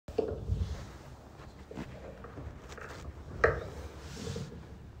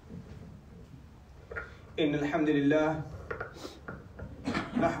إن الحمد لله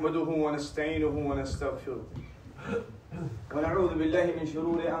نحمده ونستعينه ونستغفره ونعوذ بالله من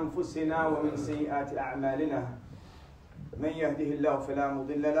شرور أنفسنا ومن سيئات أعمالنا من يهده الله فلا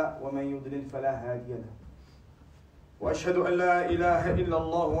مضل له ومن يضلل فلا هادي له وأشهد أن لا إله إلا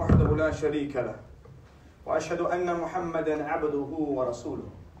الله وحده لا شريك له وأشهد أن محمدا عبده ورسوله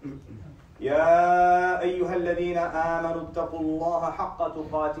يا أيها الذين آمنوا اتقوا الله حق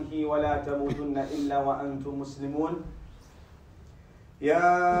تقاته ولا تموتن إلا وأنتم مسلمون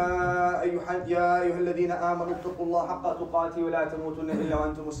يا أيها الذين آمنوا اتقوا الله حق تقاته ولا تموتن إلا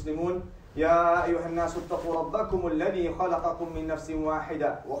وأنتم مسلمون يا أيها الناس اتقوا ربكم الذي خلقكم من نفس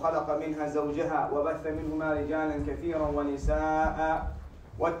واحدة وخلق منها زوجها وبث منهما رجالا كثيرا ونساء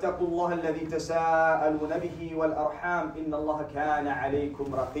واتقوا الله الذي تساءلون به والأرحام إن الله كان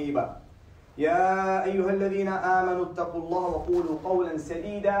عليكم رقيبا يا أيها الذين آمنوا اتقوا الله وقولوا قولا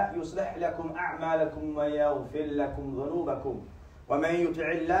سديدا يصلح لكم أعمالكم ويغفر لكم ذنوبكم ومن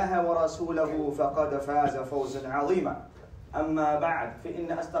يطع الله ورسوله فقد فاز فوزا عظيما أما بعد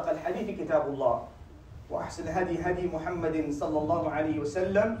فإن أصدق الحديث كتاب الله وأحسن الهدي هدي محمد صلى الله عليه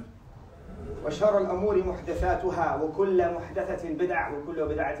وسلم وشر الأمور محدثاتها وكل محدثة بدعة وكل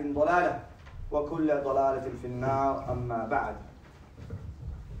بدعة ضلالة وكل ضلالة في النار أما بعد.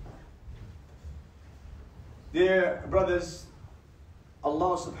 Dear brothers,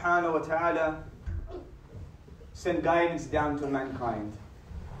 Allah subhanahu wa ta'ala sent guidance down to mankind.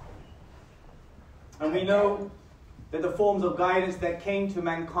 And we know that the forms of guidance that came to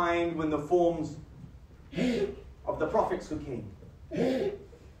mankind were the forms of the prophets who came.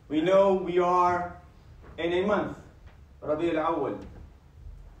 We know we are in a month, Rabi al-Awwal,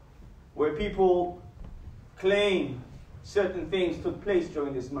 where people claim certain things took place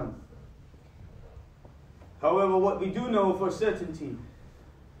during this month. However, what we do know for certainty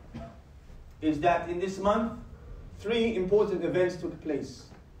is that in this month, 3 important events took place.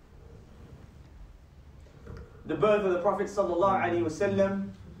 The birth of the Prophet ﷺ,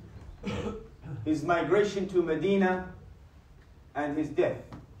 his migration to Medina, and his death.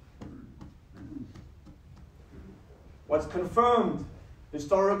 What's confirmed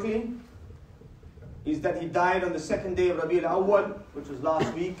historically is that he died on the 2nd day of Rabi al-Awwal, which was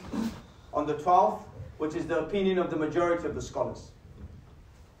last week, on the 12th, which is the opinion of the majority of the scholars.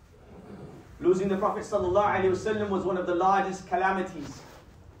 Losing the Prophet ﷺ was one of the largest calamities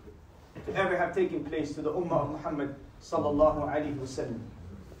to ever have taken place to the Ummah of Muhammad ﷺ.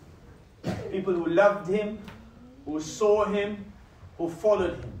 People who loved him, who saw him, who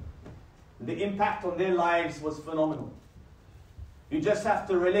followed him. The impact on their lives was phenomenal. You just have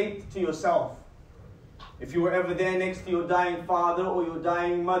to relate to yourself. If you were ever there next to your dying father or your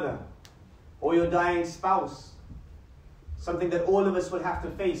dying mother or your dying spouse, something that all of us will have to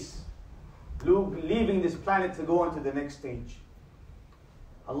face, leaving this planet to go on to the next stage.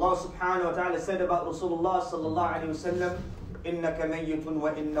 Allah subhanahu wa ta'ala said about Rasulullah sallallahu alayhi wa sallam, إِنَّكَ مَيِّتٌ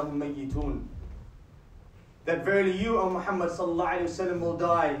وَإِنَّهُمْ مَيِّتُونَ, that verily you, O Muhammad sallallahu alayhi wa sallam, will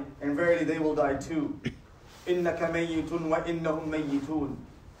die, and verily they will die too. إِنَّكَ مَيِّتٌ وَإِنَّهُمْ مَيِّتُونَ.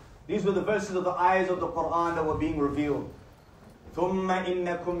 These were the verses of the ayahs of the Quran that were being revealed. ثُمَّ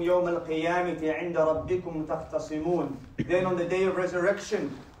إِنَّكُمْ يَوْمَ الْقِيَامَةِ عِنْدَ رَبِّكُمْ تَخْتَصِمُونَ. Then on the day of resurrection,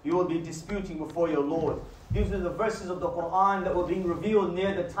 you will be disputing before your Lord. These are the verses of the Quran that were being revealed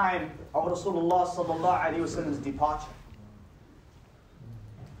near the time of Rasulullah sallallahu alayhi wa sallam's departure.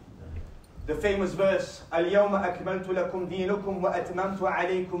 The famous verse, اليوم أكملت لكم دينكم وأتممت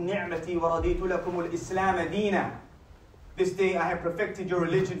عليكم نعمتي ورضيت لكم الإسلام دينا. This day I have perfected your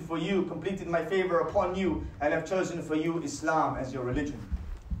religion for you, completed my favor upon you, and have chosen for you Islam as your religion.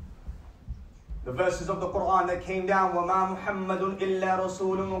 The verses of the Quran that came down, وَمَا مُحَمَّدٌ إِلَّا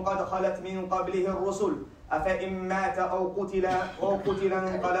رَسُولٌ قَدْ خَلَتْ مِنْ قَبْلِهِ الرُّسُلُ أَفَإِن مَّاتَ أَوْ قُتِلَ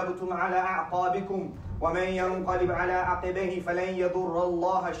انقلبتم عَلَى أَعْقَابِكُمْ وَمَن يَنقلب عَلَى عَقِبَيْهِ فَلَن يَضُرَّ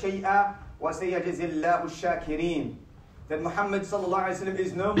اللَّهَ شَيْئًا وَسَيَجْزِي اللَّهُ الشَّاكِرِينَ. That Muhammad sallallahu alayhi wa sallam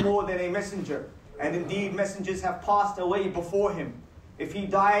is no more than a messenger, and indeed messengers have passed away before him. If he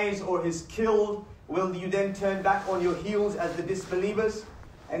dies or is killed, will you then turn back on your heels as the disbelievers?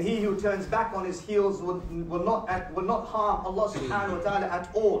 And he who turns back on his heels will not harm Allah subhanahu wa ta'ala at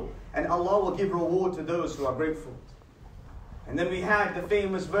all. And Allah will give reward to those who are grateful. And then we had the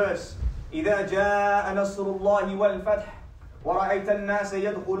famous verse, إِذَا جَاءَ نَصْرُ اللَّهِ وَالْفَتْحِ وَرَأَيْتَ النَّاسَ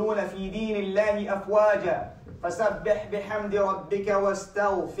يَدْخُلُونَ فِي دِينِ اللَّهِ أَفْوَاجًا فَسَبِّحْ بِحَمْدِ رَبِّكَ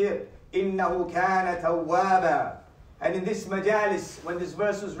وَاسْتَغْفِرْ إِنَّهُ كَانَ تَوَّابًا. And in this majalis, when this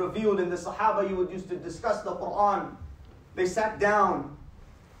verse was revealed, and the Sahaba used to discuss the Quran, they sat down.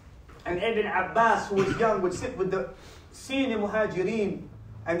 And Ibn Abbas, who was young, would sit with the senior Muhajirin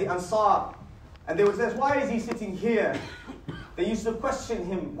and the Ansar. And they would say, why is he sitting here? They used to question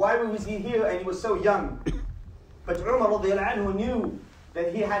him, why was he here and he was so young? But Umar radiallahu anhu knew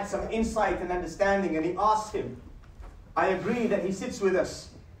that he had some insight and understanding, and he asked him, I agree that he sits with us.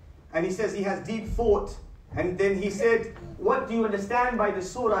 And he says he has deep thought. And then he said, what do you understand by the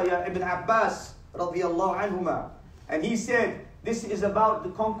surah, ya Ibn Abbas radiallahu anhuma? And he said, this is about the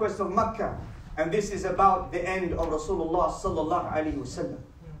conquest of Mecca, and this is about the end of Rasulullah sallallahu alayhi wasallam.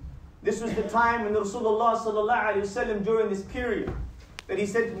 This was the time when Rasulullah sallallahu alayhi wasallam, during this period, that he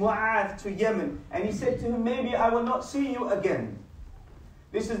sent Mu'adh to Yemen, and he said to him, maybe I will not see you again.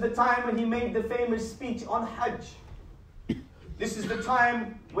 This is the time when he made the famous speech on Hajj. This is the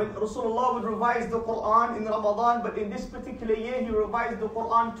time when Rasulullah would revise the Quran in Ramadan, but in this particular year he revised the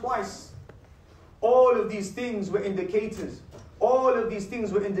Quran twice. All of these things were indicators. All of these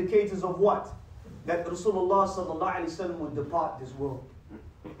things were indicators of what? That Rasulullah sallallahu alaihi wasallam would depart this world.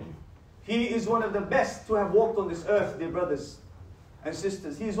 He is one of the best to have walked on this earth, dear brothers and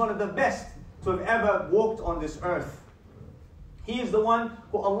sisters. He is one of the best to have ever walked on this earth. He is the one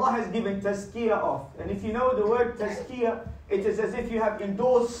who Allah has given tazkiyah of. And if you know the word tazkiyah, it is as if you have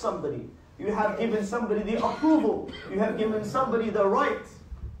endorsed somebody. You have given somebody the approval. You have given somebody the right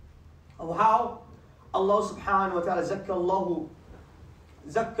of how Allah subhanahu wa ta'ala zakka Allahu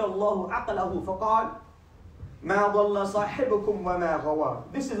aqlahu faqal ma dhalla sahibukum wa ma ghawa.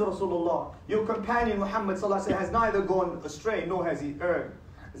 This is Rasulullah. Your companion Muhammad sallallahu alaihi wasallam has neither gone astray nor has he erred.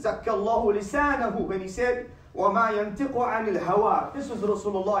 Zakka Allahu lisanahu, when he said وَمَا يَنْتِقُ عَنِ الْهَوَىٰ. This was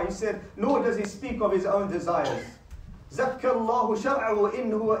Rasulullah. He said, nor does he speak of his own desires. زَكَّ اللَّهُ شَرْعَهُ إِنْ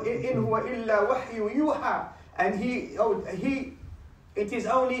هُوَ إِلَّا وَحْيُ يُوحَىٰ. And it is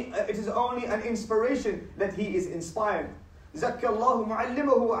only an inspiration that he is inspired. زَكَّ اللَّهُ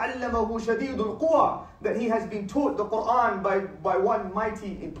مُعَلِّمَهُ عَلَّمَهُ شَدِيدُ الْقُوَىٰ. That he has been taught the Quran by one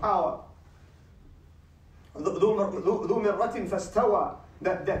mighty in power. ذُو مِرَّةٍ فَاسْتَوَىٰ.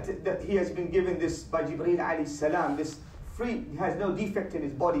 That he has been given this by Jibreel alayhi salam, this free, he has no defect in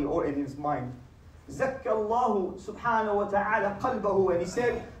his body or in his mind. Zakka Allahu subhanahu wa ta'ala qalbahu, and he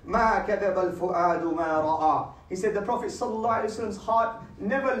said, Ma kadaba al-fu'adu ma ra'a. He said the Prophet sallallahu alayhi wa sallam's heart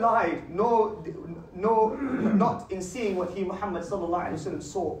never lied, not in seeing what he Muhammad sallallahu alayhi wa sallam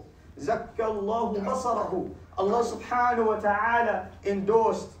saw. Zakka Allahu basarahu. Allah subhanahu wa ta'ala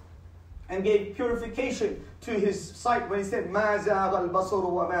endorsed and gave purification to his sight when he said, مَا زَاغَ الْبَصَرُ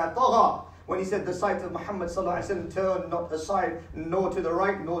وَمَا طَغَى. When he said the sight of Muhammad sallallahu alaihi wasallam turned not aside, nor to the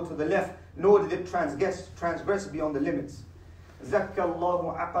right, nor to the left, nor did it transgress beyond the limits. زَكَّ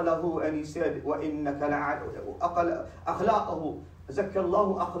اللَّهُ عَقَلَهُ, and he said, وَإِنَّكَ أَخْلَاقَهُ. زَكَّ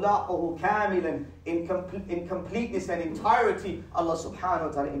اللَّهُ أَخْلَاقَهُ كَامِلًا, in completeness and entirety, Allah subhanahu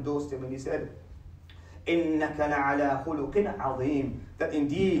wa ta'ala endorsed him, and he said, إِنَّكَ لَعَلَى خُلُقٍ عَظِيمٍ. That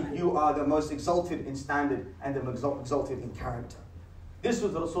indeed you are the most exalted in standard and the most exalted in character. This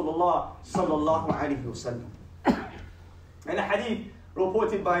was Rasulullah sallallahu alayhi wa sallam. And a hadith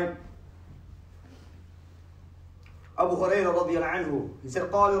reported by Abu Hurairah radiyallahu anhu. He said,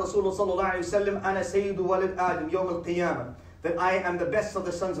 قال رسول الله صلى الله عليه وسلم أنا سيد ولد آدم يوم القيامة. That I am the best of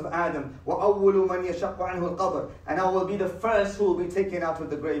the sons of Adam. وَأَوَّلُ مَنْ يَشَقُّ عَنْهُ الْقَبْرِ. And I will be the first who will be taken out of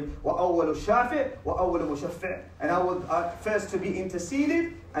the grave. وَأَوَّلُ شَافِعْ وَأَوَّلُ مُشَفِّعْ. And I will first to be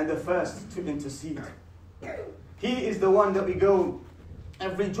interceded and the first to intercede. He is the one that we go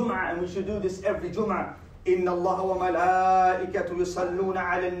every Jumu'ah, and we should do this every Jumu'ah. إِنَّ اللَّهَ وَمَلَائِكَةُ يُصَلُّونَ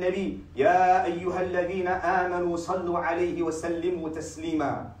عَلَى النَّبِيِّ يَا أَيُّهَا الَّذِينَ آمَنُوا صَلُّوا عَلَيْهِ وَسَلِّمُوا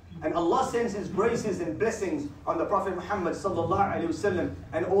تَسْلِيمًا. And Allah sends His graces and blessings on the Prophet Muhammad sallallahu alaihi wasallam,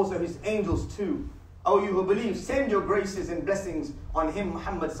 and also His angels too. O you who believe, send your graces and blessings on him,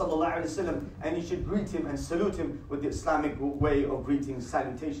 Muhammad sallallahu alaihi wasallam, and you should greet him and salute him with the Islamic way of greetings,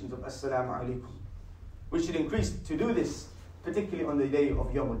 salutations of Assalamu alaikum. We should increase to do this, particularly on the day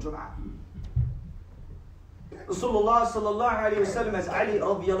of Yawm al-Jum'ah. Rasulullah sallallahu alaihi wasallam, as Ali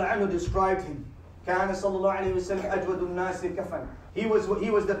radiyallahu anhu described him, كان صلى الله عليه وسلم أجود الناس كفن. He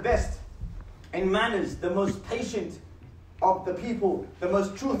was the best in manners, the most patient of the people, the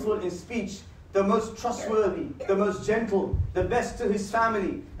most truthful in speech, the most trustworthy, the most gentle, the best to his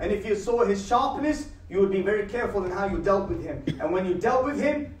family. And if you saw his sharpness, you would be very careful in how you dealt with him. And when you dealt with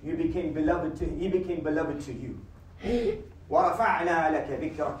him, you became beloved to him. He became beloved to you. وَرَفَعْنَا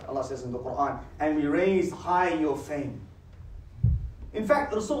لَكَ ذِكْرَكَ. Allah says in the Quran, and we raised high your fame. In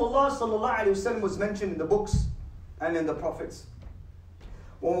fact, Rasulullah sallallahu alaihi wasallam was mentioned in the books and in the prophets.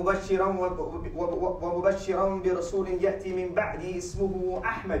 وَمُبَشِّرًا بِرَسُولٍ يَأْتِي مِنْ بَعْدِهِ اسْمُهُ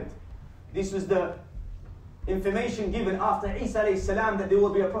أَحْمَدٍ. This was the information given after Isa alayhi salam, that there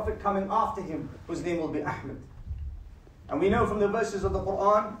will be a prophet coming after him whose name will be Ahmad. And we know from the verses of the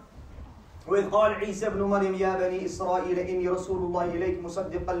Quran وإذ قال عيسى ابن مريم يا بني إسرائيل إني رسول الله إليك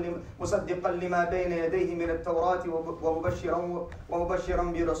مصدقا لما بين يديه من التوراة ومبشرا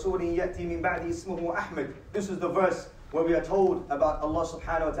برسول يأتي من بعد اسمه أحمد. This is the verse where we are told about Allah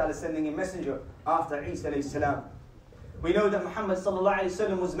subhanahu wa ta'ala sending a messenger after Isa alayhi salam. We know that Muhammad sallallahu alayhi wa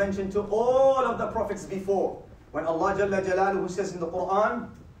sallam was mentioned to all of the prophets before. When Allah Jalla Jalaluhu says in the Quran,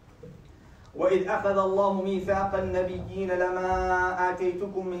 وَإِذْ أَخَذَ اللَّهُ مِيثَاقَ النَّبِيِّينَ لَمَا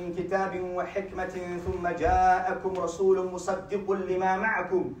آتَيْتُكُم مِّن كِتَابٍ وَحِكْمَةٍ ثُمَّ جَاءَكُمْ رَسُولٌ مُصَدِّقٌ لِّمَا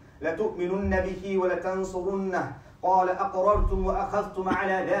مَعَكُمْ لَتُؤْمِنُنَّ بِهِ وَلَتَنصُرُنَّهُ قال أقررتم وأخذتم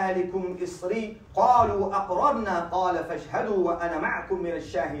على ذلكم إصري قالوا أقررنا قال فاشهدوا وأنا معكم من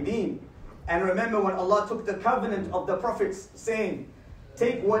الشاهدين. And remember when Allah took the covenant of the prophets saying,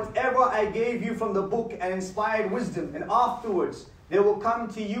 take whatever I gave you from the book and inspired wisdom, and afterwards there will come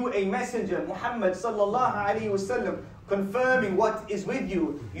to you a messenger, Muhammad sallallahu alaihi wasallam, confirming what is with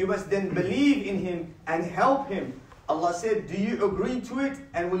you. You must then believe in him and help him. Allah said, do you agree to it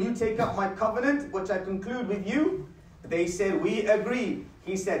and will you take up my covenant which I conclude with you? They said, we agree.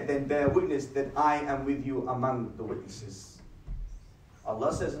 He said, then bear witness that I am with you among the witnesses.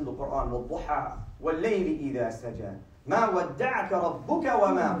 Allah says in the Quran, وَالضُّحَى وَاللَّيْلِ إِذَا سَجَى مَا وَدَّعَكَ رَبُّكَ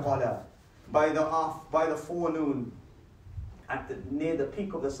وَمَا قَلَى. By the forenoon, near the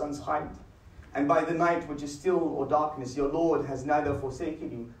peak of the sun's height, and by the night which is still or darkness, your Lord has neither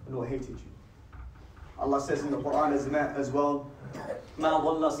forsaken you nor hated you. Allah says in the Quran as well, مَا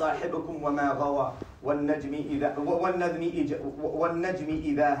ضَلَّ صَاحِبُكُمْ وَمَا غَوَى وَالنَّجْمِ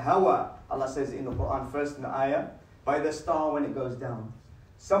إِذَا هَوَى. Allah says in the Quran first in the ayah, by the star when it goes down.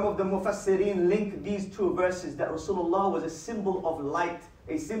 Some of the Mufassirin link these two verses that Rasulullah was a symbol of light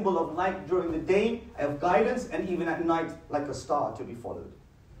during the day of guidance, and even at night like a star to be followed.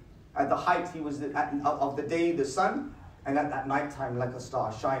 At the height he was of the day the sun, and at night time like a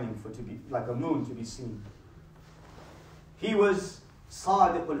star shining like a moon to be seen. He was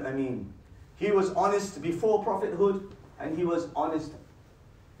Sadiqul Ameen. He was honest before prophethood, and he was honest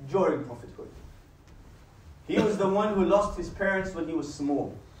during prophethood. He was the one who lost his parents when he was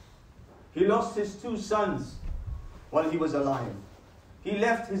small. He lost his two sons while he was alive. He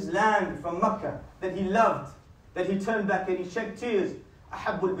left his land from Mecca that he loved, that he turned back and he shed tears.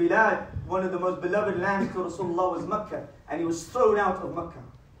 Ahabbul Bilad, one of the most beloved lands to Rasulullah was Mecca, and he was thrown out of Mecca.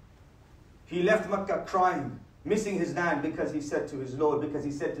 He left Mecca crying, missing his land because he said to his Lord, because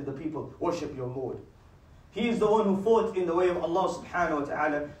he said to the people, worship your Lord. He is the one who fought in the way of Allah subhanahu wa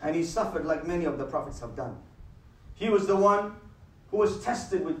ta'ala, and he suffered like many of the prophets have done. He was the one who was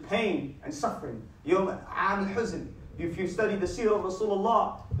tested with pain and suffering. Yawm al-Huzn. If you study the seerah of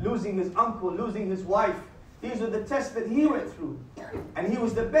Rasulullah, losing his uncle, losing his wife, these were the tests that he went through. And he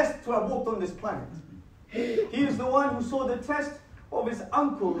was the best to have walked on this planet. He is the one who saw the test of his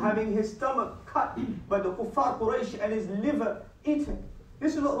uncle having his stomach cut by the Kuffar Quraysh and his liver eaten.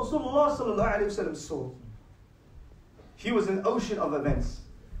 This is what Rasulullah sallallahu alaihi wasallam saw. He was an ocean of events.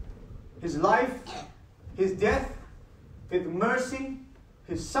 His life, his death, his mercy,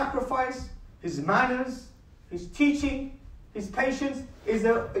 his sacrifice, his manners, his teaching, his patience is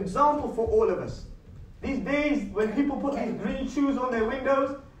an example for all of us. These days, when people put these green shoes on their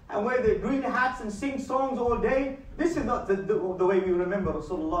windows and wear their green hats and sing songs all day, this is not the way we remember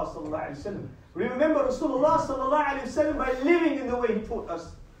Rasulullah sallallahu alaihi wasallam. We remember Rasulullah sallallahu alaihi wasallam by living in the way he taught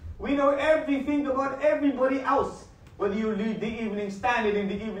us. We know everything about everybody else. Whether you read the Evening Standard in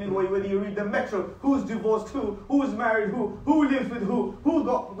the evening, or whether you read the Metro, who's divorced who's married who lives with who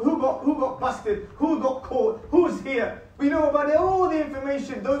got busted, who got caught, who's here. We know about all the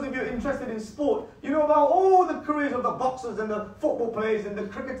information. Those of you interested in sport, you know about all the careers of the boxers and the football players and the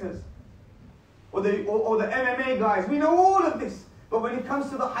cricketers, or the MMA guys. We know all of this. But when it comes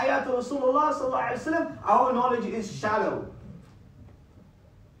to the hayat of Rasulullah sallallahu alaihi wasallam, our knowledge is shallow.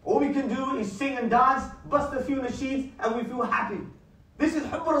 All we can do is sing and dance, bust a few nasheeds, and we feel happy. This is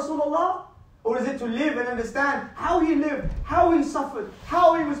Hubb Rasulullah? Or is it to live and understand how he lived, how he suffered,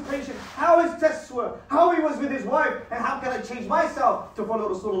 how he was patient, how his tests were, how he was with his wife, and how can I change myself to follow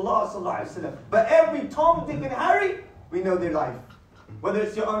Rasulullah sallallahu alaihi wasallam? But every Tom, Dick and Harry, we know their life. Whether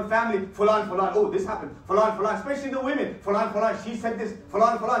it's your own family, fulan, oh this happened, fulan, especially the women, fulan, she said this,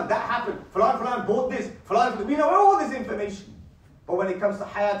 fulan, that happened, fulan bought this, fulan, we know all this information. But when it comes to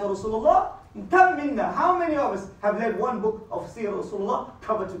Hayat Rasulullah, how many of us have read one book of Seerah Rasulullah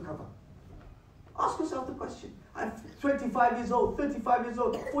cover to cover? Ask yourself the question. I'm 25 years old, 35 years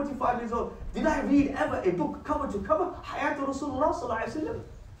old, 45 years old. Did I read ever a book cover to cover? Hayat Rasulullah sallallahu alaihi wasallam.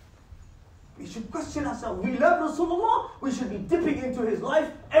 We should question ourselves. We love Rasulullah. We should be dipping into his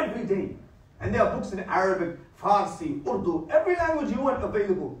life every day. And there are books in Arabic, Farsi, Urdu, every language you want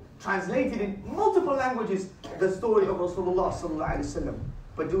available, translated in multiple languages, the story of Rasulullah sallallahu alaihi wasallam.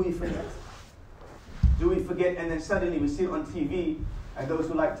 But do we forget? Do we forget? And then suddenly we see it on TV, and those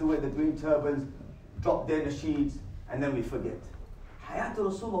who like to wear the green turbans drop their nasheeds, and then we forget. Hayat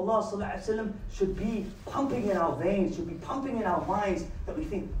Rasulullah sallallahu alaihi wasallam should be pumping in our veins, should be pumping in our minds, that we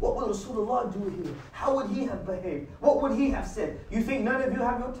think, what will Rasulullah do here? How would he have behaved? What would he have said? You think none of you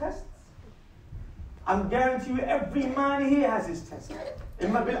have your tests? I'm guarantee you every man here has his test.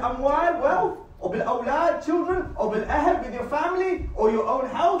 Imma bil amwal, wealth, or bil awlad, children, or bil ahl, with your family, or your own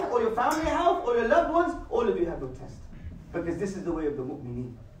health, or your family health, or your loved ones, all of you have your test. Because this is the way of the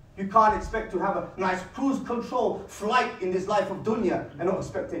mu'mineen. You can't expect to have a nice cruise control flight in this life of dunya and not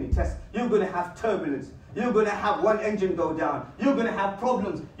expect any tests. You're going to have turbulence. You're going to have one engine go down. You're going to have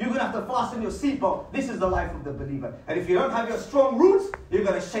problems. You're going to have to fasten your seatbelt. This is the life of the believer. And if you don't have your strong roots, you're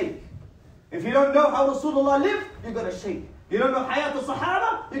going to shake. If you don't know how Rasulullah lived, you're going to shake. You don't know Hayat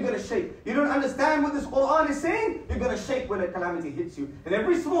al-Sahaba, you're going to shake. You don't understand what this Quran is saying, you're going to shake when a calamity hits you. And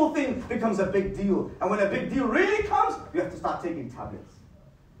every small thing becomes a big deal. And when a big deal really comes, you have to start taking tablets.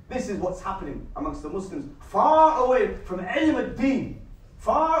 This is what's happening amongst the Muslims, far away from ilm ad-deen.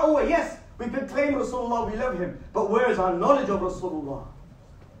 Far away. Yes, we can claim Rasulullah, we love him, but where is our knowledge of Rasulullah?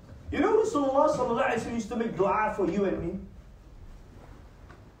 You know Rasulullah sallallahu alaihi wasallam used to make dua for you and me.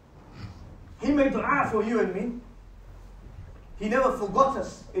 He made dua for you and me. He never forgot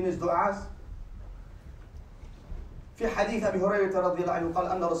us in his du'as. في حديث أبي هريرة رضي الله عنه قال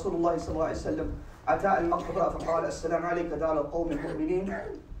أن رسول الله صلى الله عليه وسلم أتى المقبرة فقال السلام عليك دار القوم المؤمنين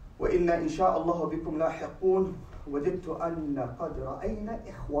وإنا إن شاء الله بكم لاحقون وددت أن قد رأينا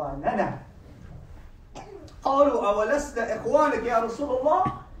إخواننا قالوا أولسنا إخوانك يا رسول الله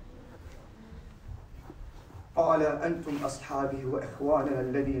قال أنتم أصحابي وإخواننا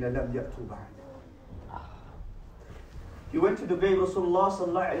الذين لم يأتوا بعد. He went to the grave of Rasulullah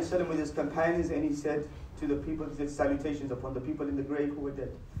sallallahu alaihi wasallam with his companions, and he said to the people, he said salutations upon the people in the grave who were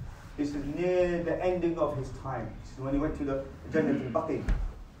dead. This is near the ending of his time. This is when he went to the Jannah al-Baqi.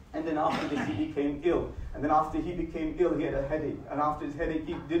 And then after this he became ill. And then after he became ill, he had a headache. And after his headache,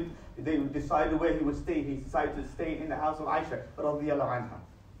 they decided where he would stay. He decided to stay in the house of Aisha radiyallahu anha.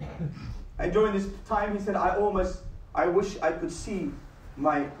 And during this time, he said, I wish I could see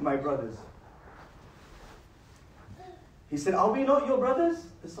my brothers. He said, are we not your brothers?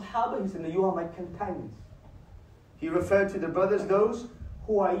 The Sahaba, he said, no, you are my companions. He referred to the brothers, those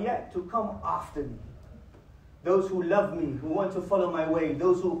who are yet to come after me. Those who love me, who want to follow my way,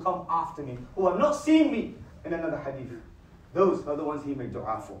 those who will come after me, who have not seen me in another hadith. Those are the ones he made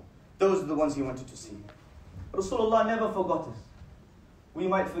dua for. Those are the ones he wanted to see. Rasulullah never forgot us. We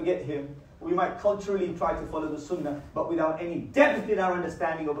might forget him. We might culturally try to follow the sunnah, but without any depth in our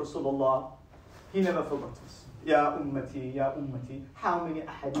understanding of Rasulullah, he never forgot us. Ya ummati, ya ummati. How many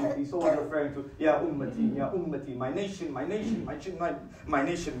ahadith? He's always referring to Ya ummati, ya ummati. My nation, my nation, my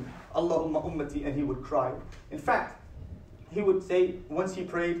nation. Allahumma ummati. And he would cry. In fact, he would say, once he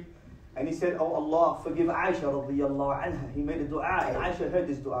prayed, and he said, oh Allah, forgive Aisha radiyallahu anha. He made a dua, and Aisha heard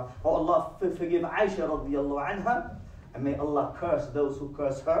this dua. Oh Allah, forgive Aisha radiyallahu anha, and may Allah curse those who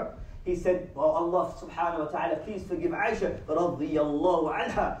curse her. He said, oh Allah subhanahu wa ta'ala, please forgive Aisha radiyallahu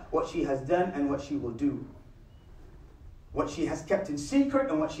anha, what she has done and what she will do. What she has kept in secret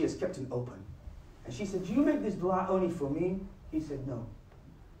and what she has kept in open. And she said, do you make this dua only for me? He said, no.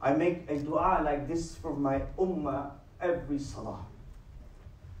 I make a dua like this for my ummah every salah.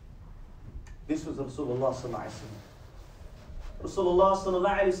 This was Rasulullah sallallahu alaihi wasallam. Rasulullah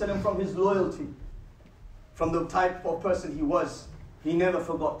sallallahu alaihi wasallam, from his loyalty, from the type of person he was, he never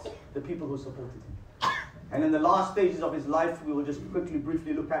forgot the people who supported him. And in the last stages of his life, we will just quickly,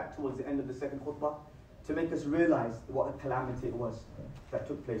 briefly look at towards the end of the second khutbah, to make us realize what a calamity it was that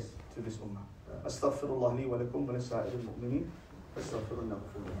took place to this ummah. Astaghfirullah li wa lakum wa lisa'ir al-mu'mineen. Astaghfirullah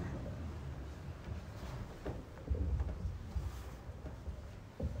ghafur rahim.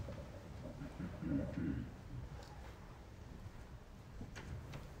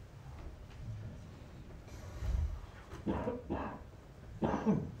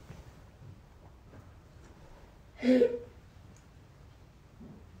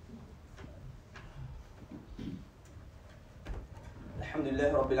 Alhamdulillah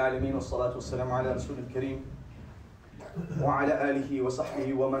Rabbil Alameen, wassalatu wassalamu ala Rasulil Kareem wa ala alihi wa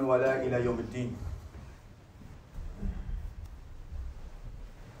sahbihi wa man wala ila yawm ad-din.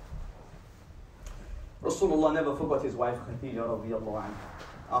 Rasulullah never forgot his wife Khadija radiyallahu anha.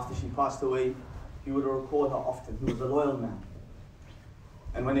 After she passed away, he would recall her often. He was a loyal man.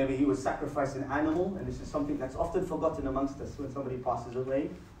 And whenever he would sacrifice an animal, and this is something that's often forgotten amongst us when somebody passes away,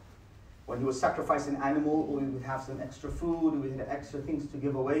 When he would sacrifice an animal, or he would have some extra food, or he had extra things to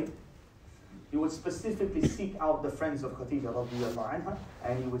give away, he would specifically seek out the friends of Khadija radiallahu anha,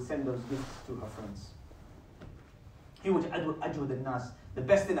 and he would send those gifts to her friends. He was ajwad al-nas, the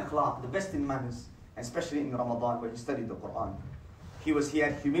best in akhlaq, the best in manners, especially in Ramadan where he studied the Quran. He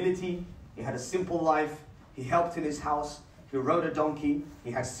had humility, he had a simple life, he helped in his house, he rode a donkey,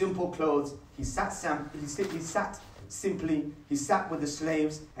 he had simple clothes, he sat simply, he sat with the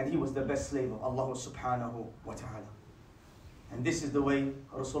slaves, and he was the best slave of Allah subhanahu wa ta'ala. And this is the way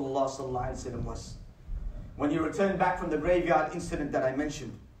Rasulullah sallallahu alaihi wasallam was. When he returned back from the graveyard incident that I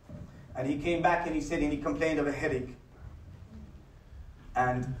mentioned, and he came back and he said, and he complained of a headache.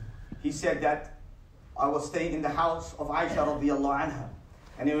 And he said that I was staying in the house of Aisha radiallahu anha.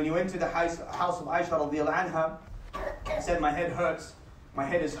 And when he went to the house of Aisha radiallahu anha, he said, my head hurts. My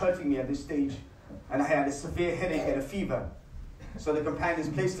head is hurting me at this stage. And I had a severe headache and a fever. So the companions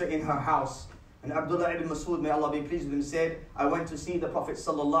placed her in her house. And Abdullah ibn Mas'ud, may Allah be pleased with him, said, I went to see the Prophet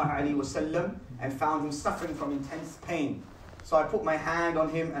sallallahu alaihi wasallam and found him suffering from intense pain. So I put my hand on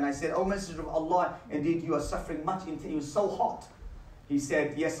him and I said, O Messenger of Allah, indeed you are suffering much. He was so hot. He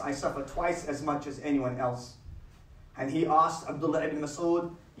said, yes, I suffer twice as much as anyone else. And he asked Abdullah ibn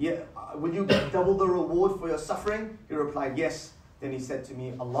Mas'ud, will you get double the reward for your suffering? He replied, yes. Then he said to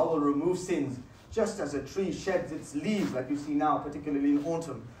me, Allah will remove sins just as a tree sheds its leaves, like you see now, particularly in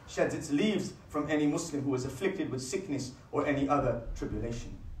autumn, sheds its leaves from any Muslim who is afflicted with sickness or any other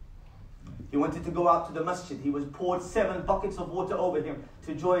tribulation. He wanted to go out to the masjid. He was poured 7 buckets of water over him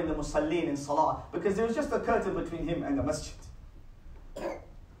to join the musallin in salah, because there was just a curtain between him and the masjid.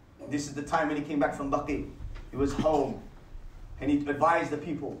 This is the time when he came back from Baqi. He was home and he advised the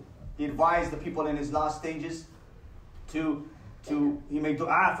people. He advised the people in his last stages he made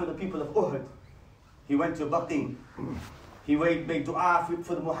dua for the people of Uhud. He went to Baqi. He made dua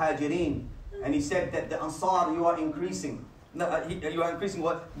for the Muhajirin. And he said that the Ansar, you are increasing. You are increasing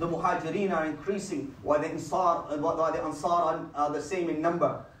what the Muhajirin are increasing, while the Ansar are the same in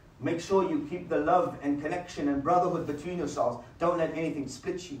number. Make sure you keep the love and connection and brotherhood between yourselves. Don't let anything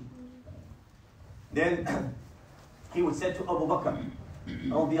split you. Then he would say to Abu Bakr,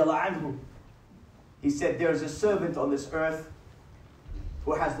 radiallahu anhu, he said, there is a servant on this earth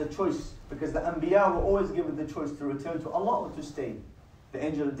who has the choice, because the Anbiya were always given the choice to return to Allah or to stay. The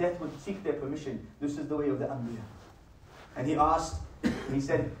angel of death would seek their permission. This is the way of the Anbiya. And he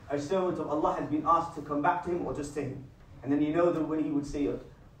said, a servant of Allah has been asked to come back to him or to stay. And then you know that when he would say,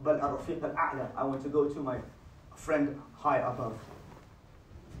 Bal ar-rafiq al-a'la, I want to go to my friend high above.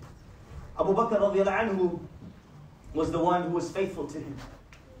 Abu Bakr radiallahu anhu was the one who was faithful to him.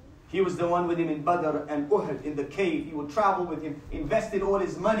 He was the one with him in Badr and Uhud, in the cave. He would travel with him, invested all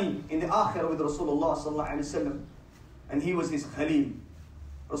his money in the akhirah with Rasulullah sallallahu alaihi wasallam. And he was his Khalil.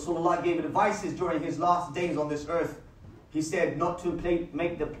 Rasulullah gave advices during his last days on this earth. He said not to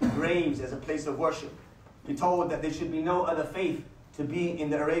make the graves as a place of worship. He told that there should be no other faith to be in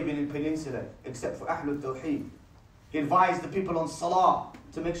the Arabian Peninsula except for Ahlul Tawheed. He advised the people on Salah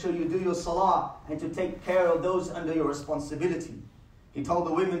to make sure you do your Salah and to take care of those under your responsibility. He told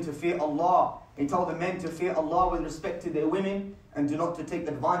the women to fear Allah. He told the men to fear Allah with respect to their women and do not to take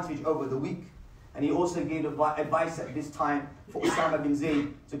advantage over the weak. And he also gave advice at this time for Usama bin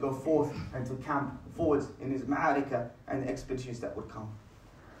Zayd to go forth and to camp forwards in his ma'arika and the expeditions that would come.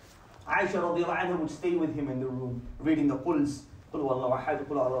 Aisha radiallahu anha would stay with him in the room, reading the Quls, Qul huwallahu ahad,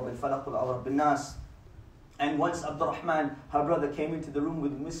 Qul a'udhu bil falaq, Qul a'udhu bin nas. And once Abdurrahman, her brother, came into the room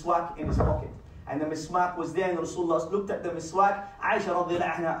with miswak in his pocket. And the miswak was there, and Rasulullah looked at the miswak. Aisha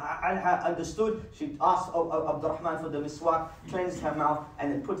radiallahu anha understood. She asked Abdurrahman for the miswak, cleansed her mouth,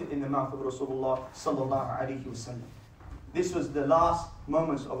 and then put it in the mouth of Rasulullah sallallahu alaihi wasallam. This was the last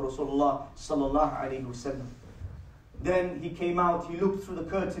moments of Rasulullah sallallahu alaihi wasallam. Then he came out, he looked through the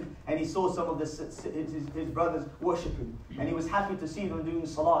curtain, and he saw some of his brothers worshipping. And he was happy to see them doing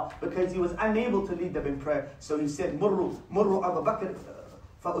salah, because he was unable to lead them in prayer. So he said, Murru Abu Bakr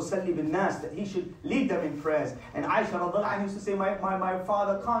fa'usalli bin nas, that he should lead them in prayers. And Aisha radiallahu anha used to say, my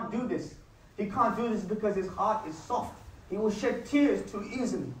father can't do this. He can't do this because his heart is soft. He will shed tears too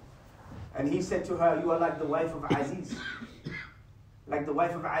easily. And he said to her, you are like the wife of Aziz. Like the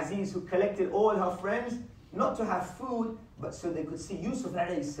wife of Aziz, who collected all her friends, not to have food, but so they could see Yusuf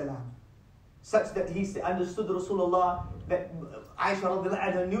alayhi salam. Such that he understood Rasulullah, that Aisha radiallahu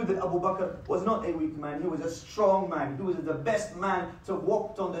anha knew that Abu Bakr was not a weak man. He was a strong man. He was the best man to have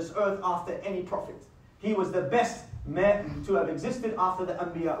walked on this earth after any prophet. He was the best man to have existed after the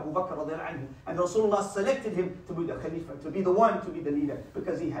Anbiya, Abu Bakr radiallahu anhu. And Rasulullah selected him to be the Khalifa, to be the one to be the leader,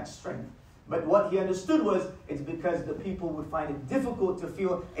 because he had strength. But what he understood was, it's because the people would find it difficult to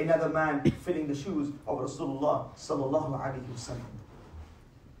feel another man filling the shoes of Rasulullah sallallahu alaihi wasallam.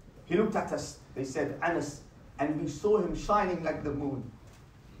 He looked at us, they said, Anas, and we saw him shining like the moon.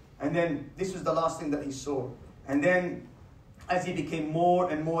 And then this was the last thing that he saw. And then as he became more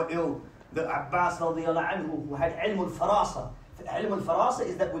and more ill, the Abbas radiallahu anhu, who had ilm al-farasa. Ilm al-farasa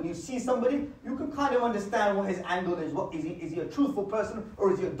is that when you see somebody, you can kind of understand what his angle is. What is he a truthful person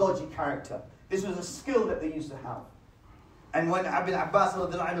or is he a dodgy character? This was a skill that they used to have. And when Ibn Abbas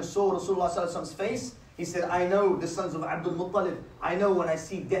radiallahu anhu saw Rasulullah sallallahu alaihi wasallam's face, he said, I know the sons of Abdul Muttalib. I know when I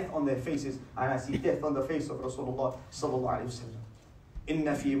see death on their faces, and I see death on the face of Rasulullah sallallahu alaihi wasallam.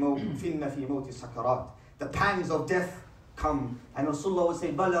 Inna fi mawti sakarat. The pangs of death come, and Rasulullah would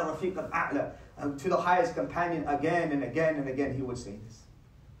say, Bala Rafiq al-A'la, to the highest companion, again and again and again he would say this.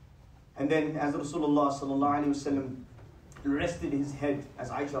 And then as Rasulullah sallallahu alaihi wasallam rested his head, as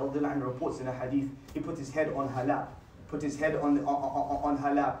Aisha radiallahu anha reports in a hadith, he put his head on her lap, on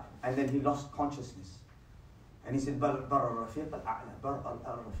her lap, and then he lost consciousness. And he said, Bar Rafiq al-A'la, Bar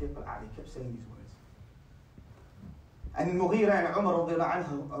Rafiq al-A'la, he kept saying these words. And Mughira and Umar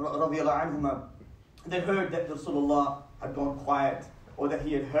radiallahu anhuma, they heard that Rasulullah had gone quiet, or that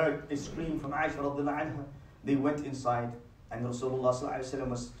he had heard a scream from Aisha radiallahu anha. They went inside, and Rasulullah sallallahu alaihi wasallam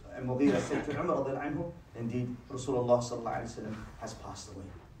was, and Mughira said to Umar radiallahu anhu, indeed Rasulullah sallallahu alaihi wasallam has passed away.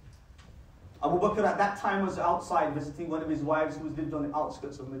 Abu Bakr at that time was outside visiting one of his wives who lived on the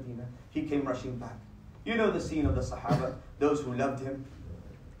outskirts of Medina. He came rushing back. You know the scene of the Sahaba, those who loved him.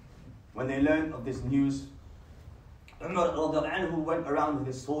 When they learned of this news, Umar radiallahu anhu went around with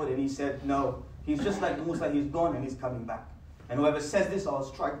his sword and he said, no, he's just like Musa, he's gone and he's coming back. And whoever says this, I'll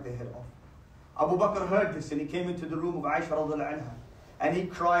strike their head off. Abu Bakr heard this and he came into the room of Aisha radiallahu anha. And he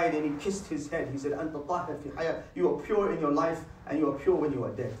cried and he kissed his head. He said, Anta tahir fi hayat. You are pure in your life and you are pure when you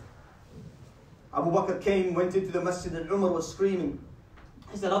are dead. Abu Bakr came, went into the masjid and Umar was screaming.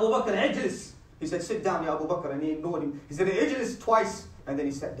 He said, Abu Bakr, ijlis. He said, sit down, ya Abu Bakr. And he ignored him. He said, ijlis twice. And then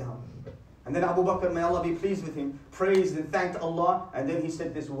he sat down. And then Abu Bakr, may Allah be pleased with him, praised and thanked Allah. And then he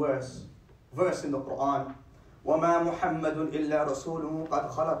said this verse in the Quran. وَمَا مُحَمَّدٌ إِلَّا رَسُولٌ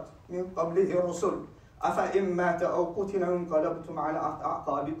قَدْ خَلَتْ مِنْ قَبْلِهِ الرُّسُلُ أَفَإِن مَّاتَ أَوْ قُتِلَ انقَلَبْتُمْ عَلَىٰ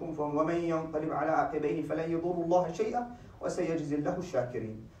أَعْقَابِكُمْ وَمَن يَنقَلِبْ عَلَىٰ عَقِبَيْهِ فَلَن يَضُرَّ اللَّهَ شَيْئًا وَسَيَجْزِي اللَّهُ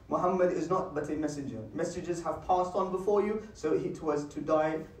الشَّاكِرِينَ. Muhammad is not but a messenger. Messengers have passed on before you, so he was to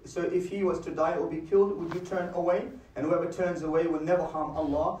die. So if he was to die or be killed, would you turn away? And whoever turns away will never harm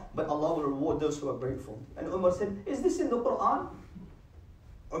Allah, but Allah will reward those who are grateful. And Umar said, is this in the Quran?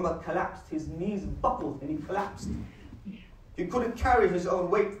 Umar collapsed, his knees buckled and he collapsed. He couldn't carry his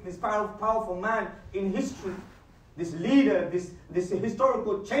own weight. This powerful man in history, this leader, this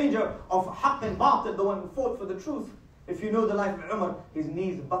historical changer of haqq and batil, the one who fought for the truth. If you know the life of Umar, his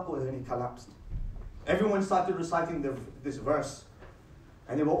knees buckled and he collapsed. Everyone started reciting this verse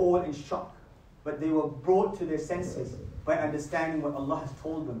and they were all in shock. But they were brought to their senses by understanding what Allah has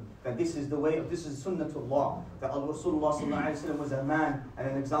told them. That this is the way, this is sunnatullah. That Rasulullah sallallahu alaihi wasallam was a man and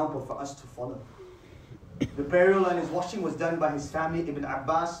an example for us to follow. The burial and his washing was done by his family, Ibn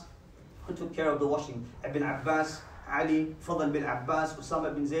Abbas, who took care of the washing. Ibn Abbas, Ali, Fadl bin Abbas,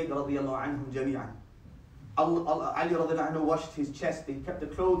 Usama bin Zayd, radiyallahu anhum jami'an. Ali radiyallahu anhu washed his chest. They kept the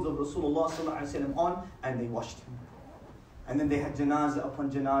clothes of Rasulullah sallallahu alaihi wasallam on and they washed him. And then they had janazah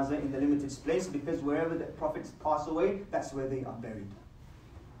upon janazah in the limited place, because wherever the prophets pass away, that's where they are buried.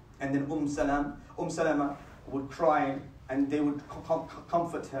 And then Salama would cry and they would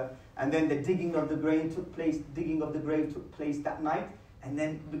comfort her. And then the digging of the grave took place that night. And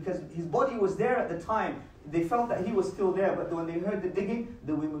then because his body was there at the time, they felt that he was still there. But when they heard the digging,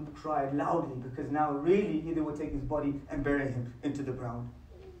 the women cried loudly, because now really they would take his body and bury him into the ground.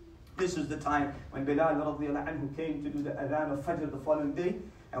 This was the time when Bilal radiallahu anhu came to do the adhan of Fajr the following day.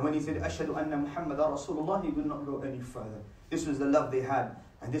 And when he said, Ashhadu anna Muhammadan Rasulullah, he would not go any further. This was the love they had,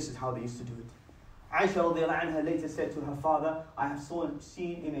 and this is how they used to do it. Aisha radiallahu anha later said to her father, I have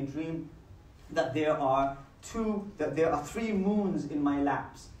seen in a dream that there are 3 moons in my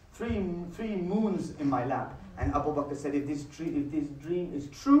laps. Three moons in my lap. And Abu Bakr said, if this dream is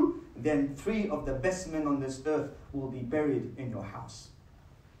true, then 3 of the best men on this earth will be buried in your house.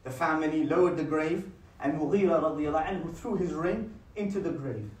 The family lowered the grave, and Mughira radiallahu anhu threw his ring into the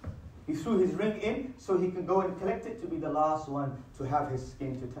grave. He threw his ring in so he could go and collect it to be the last one to have his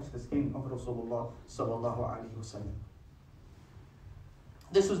skin, to touch the skin of Rasulullah sallallahu alaihi wasallam.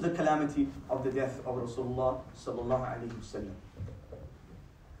 This was the calamity of the death of Rasulullah sallallahu alaihi wasallam.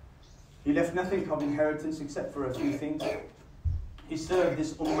 He left nothing of inheritance except for a few things. He served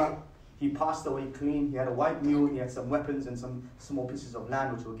this ummah. He passed away clean. He had a white mule, he had some weapons and some small pieces of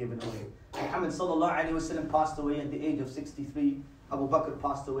land which were given away. Muhammad sallallahu alaihi wasallam passed away at the age of 63. Abu Bakr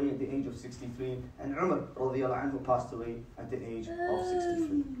passed away at the age of 63. And Umar radiallahu anhu passed away at the age of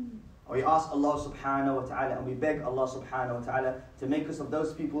 63. We ask Allah subhanahu wa ta'ala and we beg Allah subhanahu wa ta'ala to make us of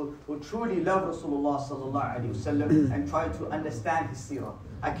those people who truly love Rasulullah sallallahu alayhi wasallam and try to understand his seerah.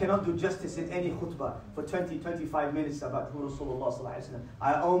 I cannot do justice in any khutbah for 20-25 minutes about who Rasulullah sallallahu alayhi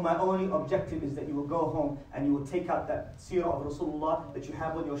wasallam. My only objective is that you will go home and you will take out that seerah of Rasulullah that you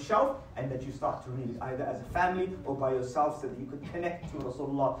have on your shelf and that you start to read it either as a family or by yourself so that you could connect to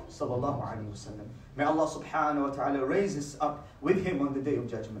Rasulullah sallallahu alayhi wasallam. May Allah subhanahu wa ta'ala raise us up with him on the day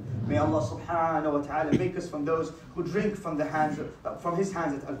of judgment. May Allah subhanahu wa ta'ala make us from those who drink from his hands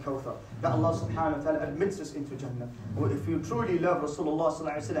at Al-Kawthar. That Allah subhanahu wa ta'ala admits us into Jannah. Or if you truly love Rasulullah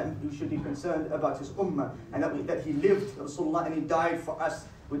sallallahu alayhi wa sallam, you should be concerned about his ummah and that he lived Rasulullah and he died for us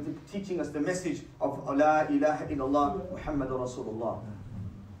with teaching us the message of La ilaha illallah Muhammadur Rasulullah.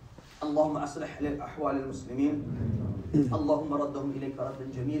 اللهم أصلح للأحوال المسلمين اللهم ردهم إليك ردا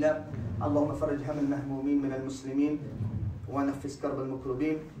جميلا اللهم فرج هم المهمومين من المسلمين ونفس كرب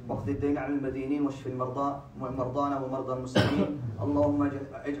المكروبين واقض الدين عن المدينين واشف مرضانا ومرضى المسلمين اللهم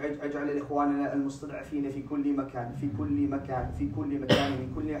اجعل لإخواننا المستضعفين في كل مكان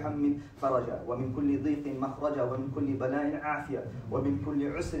من كل هم فرجا ومن كل ضيق مخرجا ومن كل بلاء عافية ومن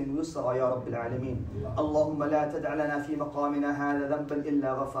كل عسر يسرا يا رب العالمين اللهم لا تدع لنا في مقامنا هذا ذنبا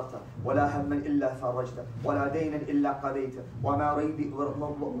إلا غفرته ولا هما إلا فرجته ولا دينا إلا قضيته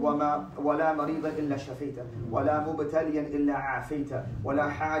ولا مريضا إلا شفيته ولا مبتليا إلا عافيته ولا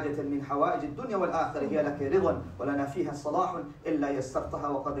حاجة من حوائج الدنيا والآخرة هي لك رضا ولنا فيها صلاح إلا يسرتها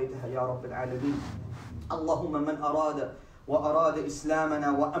وقضيتها يا رب العالمين اللهم من أراد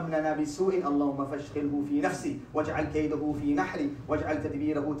إسلامنا وأمننا بسوء اللهم فاشغله في نفسي واجعل كيده في نحري واجعل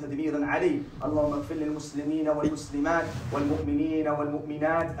تدبيره تدميرا عليه اللهم اغفر للمسلمين والمسلمات والمؤمنين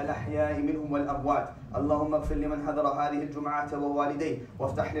والمؤمنات الأحياء منهم والأموات اللهم اغفر لمن حضر هذه الجمعة ووالديه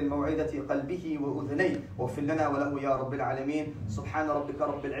وافتح للموعظة قلبه وأذنيه واغفر لنا وله يا رب العالمين سبحان ربك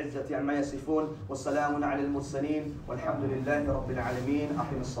رب العزة عما يصفون والسلام على المرسلين والحمد لله رب العالمين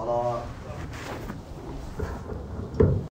أقم الصلاة